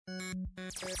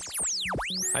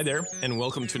Hi there, and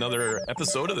welcome to another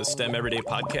episode of the STEM Everyday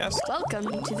Podcast.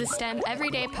 Welcome to the STEM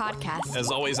Everyday Podcast. As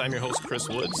always, I'm your host, Chris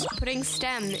Woods. Putting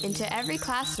STEM into every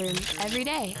classroom, every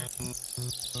day.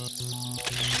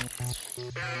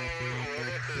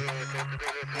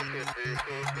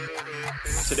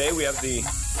 Today we have the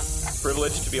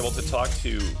privilege to be able to talk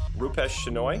to Rupesh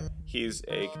Shenoy. He's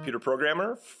a computer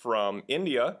programmer from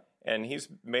India, and he's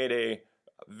made a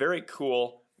very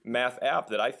cool math app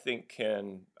that I think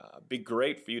can be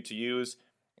great for you to use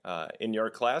in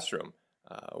your classroom.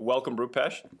 Welcome,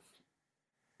 Rupesh.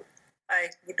 Hi,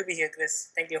 good to be here, Chris.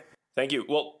 Thank you. Thank you.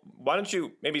 Well, why don't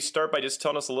you maybe start by just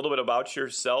telling us a little bit about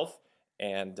yourself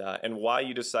and why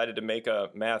you decided to make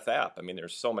a math app. I mean,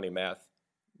 there's so many math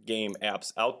game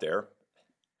apps out there.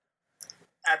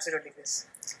 Absolutely, Chris.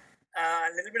 A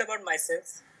little bit about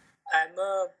myself.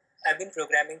 I've been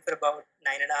programming for about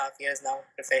 9.5 years now,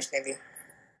 professionally.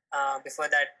 Before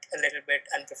that, a little bit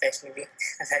unprofessionally.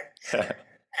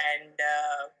 And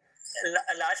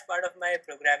a large part of my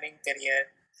programming career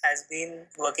has been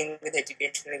working with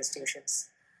educational institutions.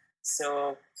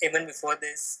 So even before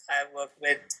this, I've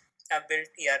built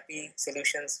ERP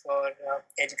solutions for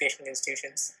educational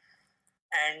institutions,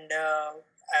 and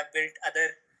I've built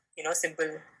other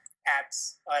simple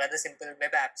apps or other simple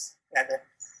web apps rather.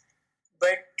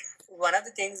 But one of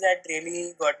the things that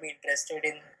really got me interested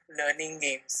in learning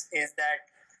games is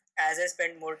that as I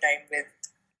spent more time with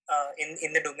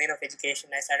in the domain of education,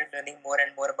 I started learning more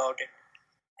and more about it.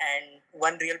 And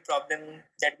one real problem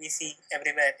that we see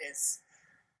everywhere is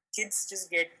kids just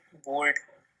get bored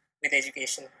with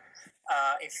education.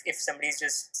 If somebody's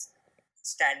just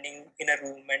standing in a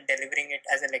room and delivering it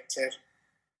as a lecture,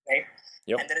 right?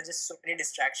 Yep. And there are just so many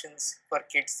distractions for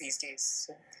kids these days.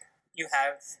 So you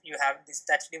have these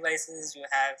touch devices, you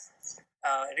have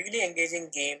really engaging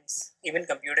games, even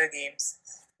computer games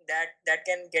that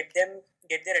can get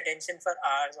their attention for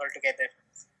hours altogether.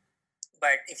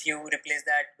 But if you replace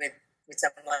that with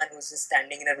someone who's just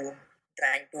standing in a room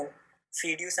trying to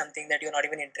feed you something that you're not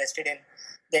even interested in,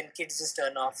 then kids just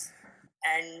turn off.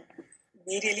 And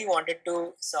we really wanted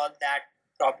to solve that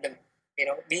problem.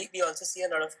 We also see a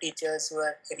lot of teachers who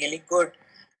are really good,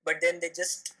 but then they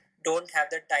just don't have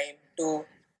the time to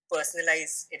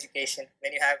personalize education.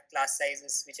 When you have class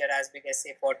sizes which are as big as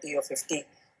say 40 or 50,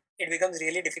 it becomes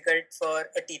really difficult for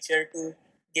a teacher to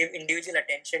give individual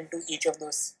attention to each of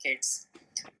those kids.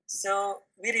 So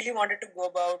we really wanted to go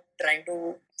about trying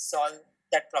to solve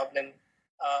that problem.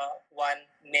 One,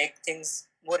 make things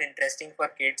more interesting for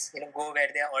kids, go where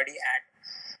they're already at.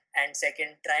 And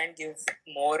second, try and give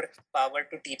more power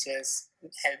to teachers,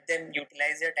 help them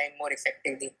utilize their time more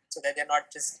effectively so that they're not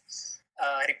just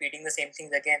repeating the same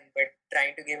things again, but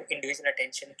trying to give individual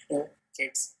attention to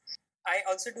kids. I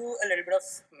also do a little bit of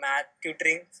math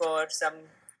tutoring for some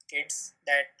kids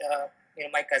that,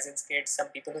 my cousins' kids, some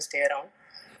people who stay around.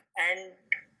 And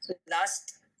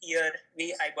last year,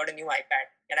 I bought a new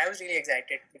iPad, and I was really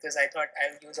excited because I thought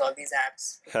I'll use all these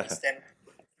apps to teach them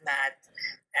math.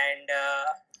 And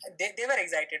they were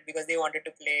excited because they wanted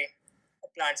to play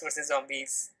Plants vs.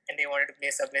 Zombies, and they wanted to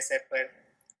play Subway Surfer,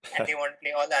 and they wanted to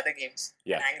play all the other games,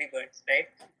 Yeah. and Angry Birds, right?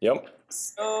 Yep.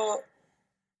 So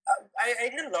I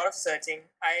did a lot of searching.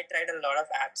 I tried a lot of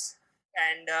apps,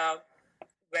 and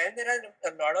where there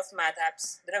are a lot of math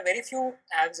apps, there are very few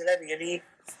apps that are really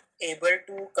able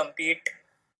to compete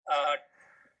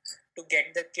to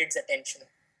get the kids' attention,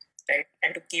 right?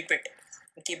 And to keep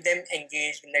them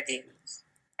engaged in the game.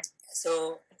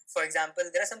 So, for example,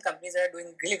 there are some companies that are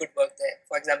doing really good work there.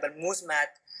 For example, Moose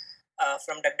Math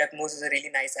from DuckDuckMoose is a really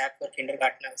nice app for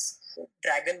kindergartners.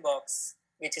 Dragonbox,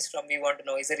 which is from We Want to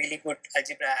Know, is a really good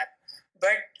algebra app.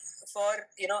 But for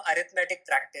arithmetic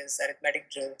practice, arithmetic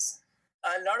drills,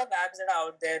 a lot of apps that are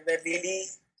out there were really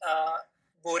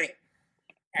boring.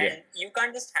 And you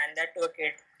can't just hand that to a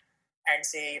kid and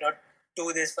say,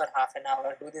 do this for half an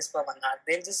hour, do this for 1 hour.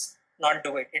 They'll just not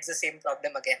do it. It's the same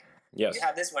problem again. Yes. You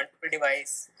have this wonderful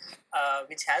device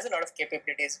which has a lot of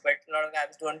capabilities, but a lot of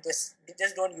apps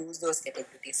don't use those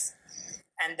capabilities.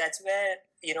 And that's where,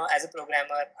 as a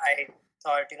programmer, I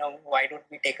thought, why don't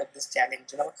we take up this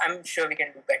challenge? I'm sure we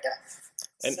can do better.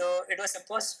 And so it was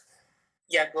supposed.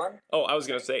 Yeah, go on. Oh, I was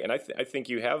going to say, and I think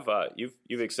you have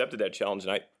you've accepted that challenge,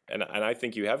 and I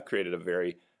think you have created a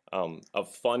very a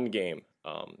fun game.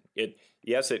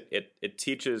 It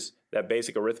teaches that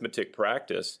basic arithmetic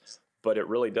practice, but it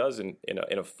really does in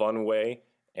a fun way,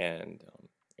 and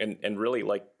really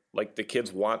like the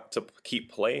kids want to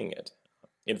keep playing it.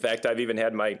 In fact, I've even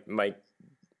had my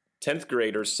 10th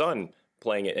grader son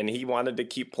playing it, and he wanted to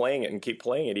keep playing it and keep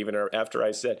playing it even after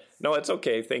I said, no, it's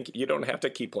okay, thank you, you don't have to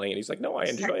keep playing it. He's like, no, I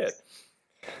enjoy it.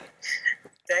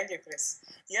 Thank you, Chris.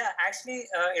 Yeah, actually,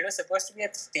 it was supposed to be a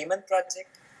 3-month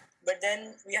project, but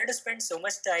then we had to spend so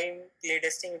much time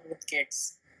playtesting it with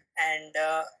kids and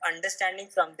understanding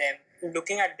from them,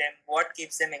 looking at them, what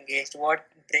keeps them engaged, what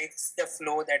breaks the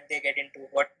flow that they get into,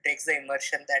 what breaks the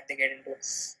immersion that they get into.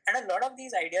 And a lot of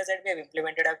these ideas that we have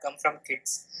implemented have come from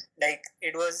kids. Like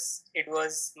it was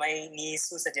my niece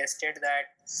who suggested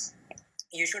that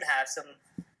you should have some,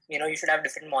 you should have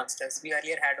different monsters. We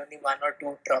earlier had only 1 or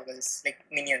 2 troggles, like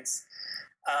minions.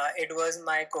 It was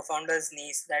my co-founder's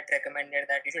niece that recommended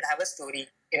that you should have a story.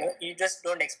 You just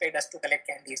don't expect us to collect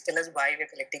candies. Tell us why we're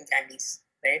collecting candies,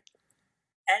 right?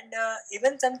 And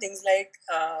even some things like,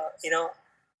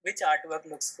 which artwork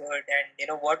looks good, and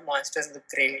what monsters look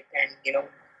great, and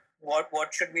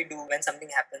what should we do when something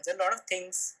happens. A lot of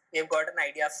things we've got an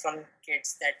idea from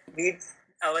kids that we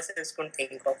ourselves couldn't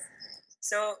think of.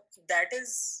 So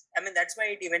that's why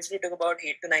it eventually took about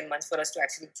 8 to 9 months for us to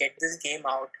actually get this game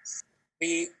out.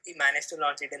 We managed to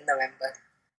launch it in November.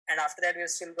 And after that, we've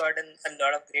still gotten a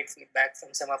lot of great feedback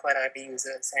from some of our early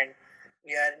users. And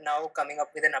we are now coming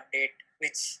up with an update,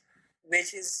 which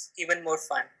is even more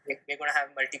fun. We're going to have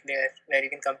multiplayer where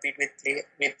you can compete with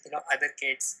other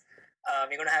kids.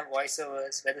 We're going to have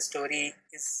voiceovers where the story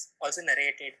is also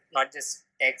narrated, not just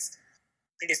text.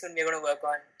 Pretty soon we're going to work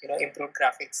on improved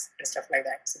graphics and stuff like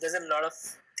that. So there's a lot of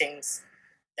things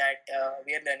that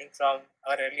we are learning from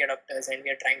our early adopters, and we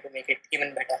are trying to make it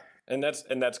even better. And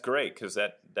that's great, because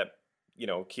that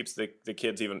keeps the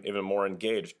kids even more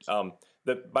engaged. By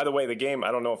the way, the game,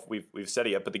 I don't know if we've said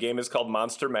it yet, but the game is called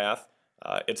Monster Math.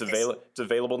 It's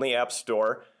available in the App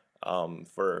Store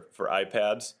for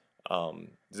iPads.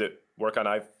 Does it work on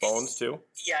iPhones too?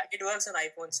 Yeah, it works on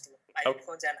iPhones too.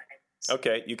 iPhones and iPads.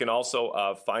 Okay, you can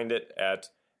also find it at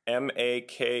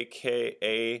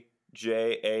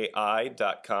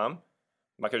makkajai.com,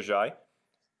 Makkajai.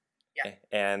 Yeah.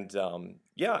 And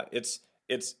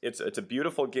it's a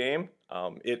beautiful game.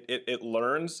 It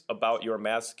learns about your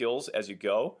math skills as you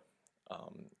go.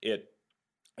 It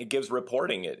gives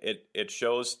reporting. It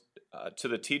shows to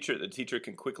the teacher. The teacher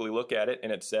can quickly look at it,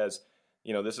 and it says,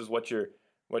 this is what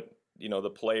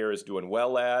the player is doing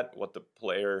well at, what the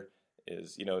player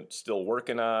is still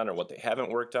working on, or what they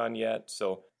haven't worked on yet.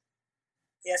 So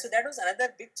that was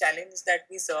another big challenge that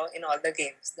we saw in all the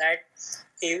games, that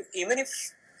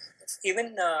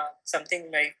even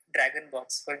something like Dragon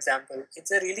Box, for example, it's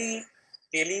a really,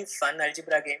 really fun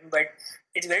algebra game, but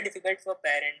it's very difficult for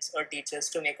parents or teachers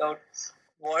to make out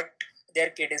what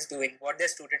their kid is doing, what their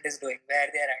student is doing,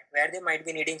 where they're at, where they might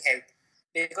be needing help.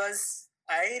 Because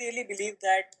I really believe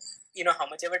that, how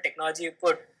much ever technology you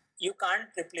put, you can't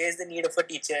replace the need of a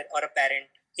teacher or a parent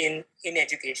in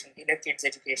education, in a kid's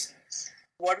education.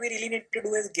 What we really need to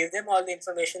do is give them all the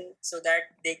information so that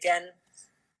they can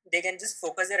just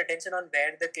focus their attention on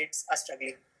where the kids are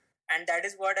struggling. And that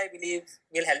is what I believe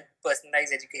will help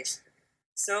personalize education.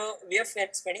 So we have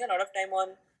spent a lot of time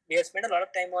on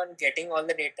getting all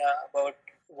the data about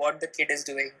what the kid is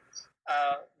doing,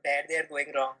 where they are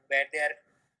going wrong, where they are,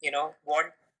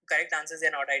 what correct answers they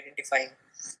are not identifying.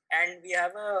 And we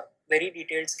have a very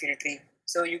detailed skill tree.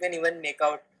 So you can even make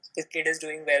out this kid is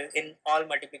doing well in all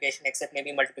multiplication except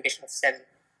maybe multiplication of 7,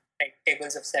 right?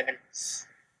 Tables of 7.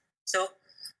 So,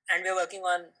 and we're working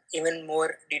on even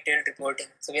more detailed reporting.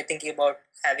 So we're thinking about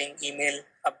having email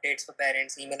updates for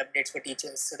parents, email updates for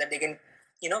teachers, so that they can,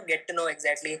 get to know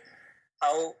exactly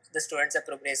how the students are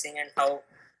progressing and how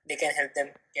they can help them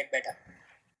get better.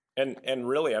 And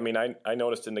really, I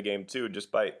noticed in the game too,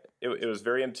 it was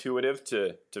very intuitive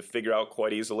to figure out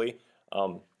quite easily.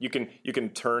 You can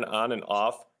turn on and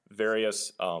off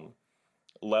various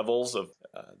levels of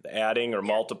adding or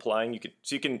multiplying.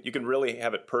 You can really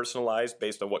have it personalized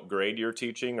based on what grade you're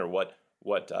teaching or what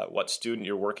student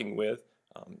you're working with.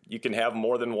 You can have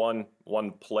more than one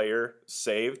player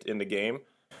saved in the game.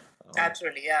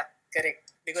 Absolutely, yeah,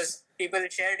 correct. Because people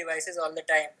share devices all the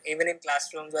time, even in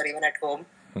classrooms or even at home.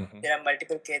 Mm-hmm. There are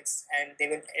multiple kids, and they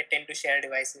will tend to share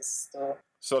devices.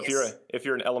 So if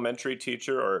you're an elementary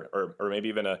teacher or maybe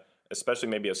even especially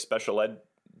maybe a special ed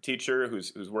teacher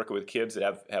who's working with kids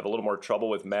that have a little more trouble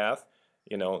with math,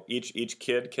 each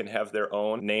kid can have their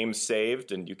own name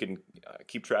saved, and you can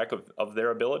keep track of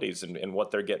their abilities and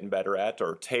what they're getting better at,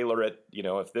 or tailor it.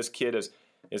 If this kid is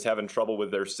having trouble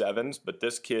with their 7s, but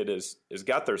this kid is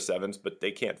got their 7s, but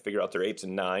they can't figure out their 8s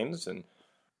and 9s, and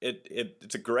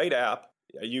it's a great app.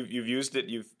 You've used it.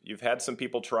 You've had some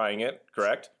people trying it,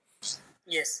 correct?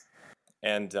 Yes.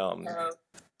 And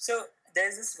so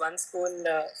there's this one school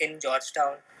in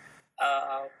Georgetown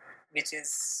which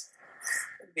is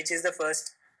the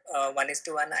first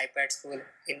 1:1 iPad school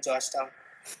in Georgetown,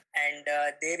 and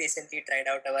they recently tried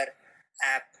out our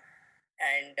app,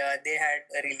 and they had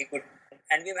a really good.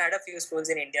 And we've had a few schools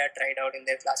in India tried out in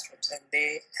their classrooms, and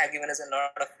they have given us a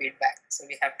lot of feedback. So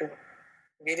we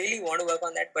really want to work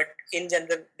on that, but in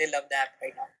general, they love the app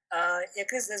right now.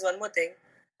 Chris, there's one more thing.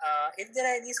 If there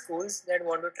are any schools that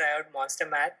want to try out Monster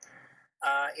Math,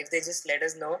 if they just let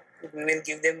us know, we will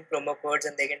give them promo codes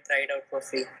and they can try it out for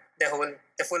free.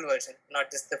 The full version, not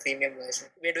just the premium version.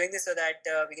 We're doing this so that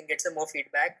we can get some more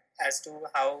feedback as to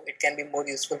how it can be more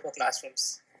useful for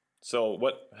classrooms. So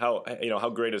how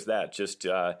great is that? Just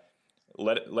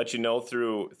let you know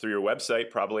through your website,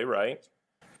 probably, right?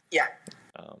 Yeah.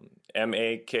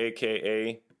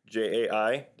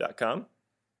 makkajai.com.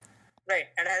 Right,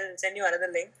 and I'll send you another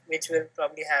link, which will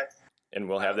probably have. And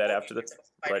we'll have that after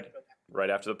right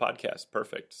after the podcast.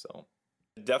 Perfect. So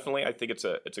definitely, I think it's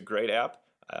a great app.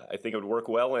 I think it would work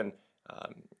well in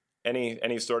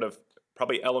any sort of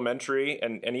probably elementary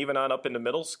and even on up into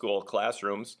middle school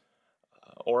classrooms.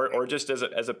 Or just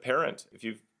as a parent, if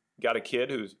you've got a kid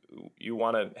who you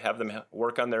want to have them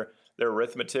work on their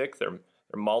arithmetic, their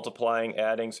multiplying,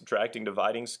 adding, subtracting,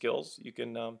 dividing skills, you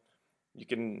can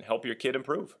help your kid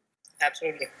improve.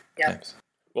 Absolutely, yeah. Thanks.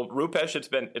 Well, Rupesh, it's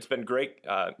been great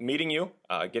meeting you,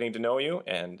 getting to know you,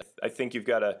 and I think you've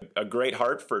got a great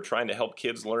heart for trying to help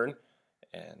kids learn,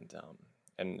 and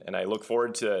I look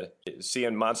forward to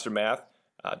seeing Monster Math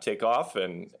take off,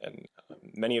 and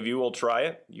many of you will try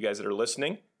it, you guys that are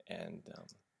listening, and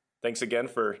thanks again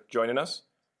for joining us.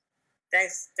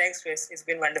 Thanks, Chris. It's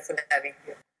been wonderful having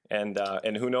you. And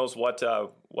who knows what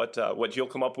you'll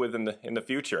come up with in the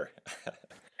future.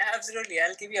 Absolutely,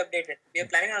 I'll keep you updated. We are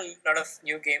planning on a lot of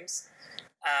new games,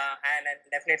 and I'll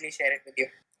definitely share it with you.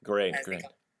 Great.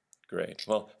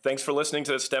 Well, thanks for listening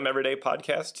to the STEM Everyday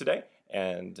podcast today,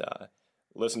 and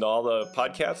listen to all the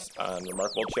podcasts on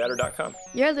remarkablechatter.com.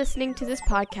 You're listening to this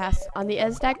podcast on the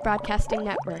ESDAC Broadcasting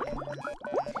Network.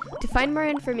 To find more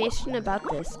information about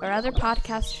this or other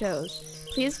podcast shows,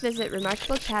 please visit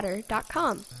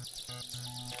remarkablechatter.com.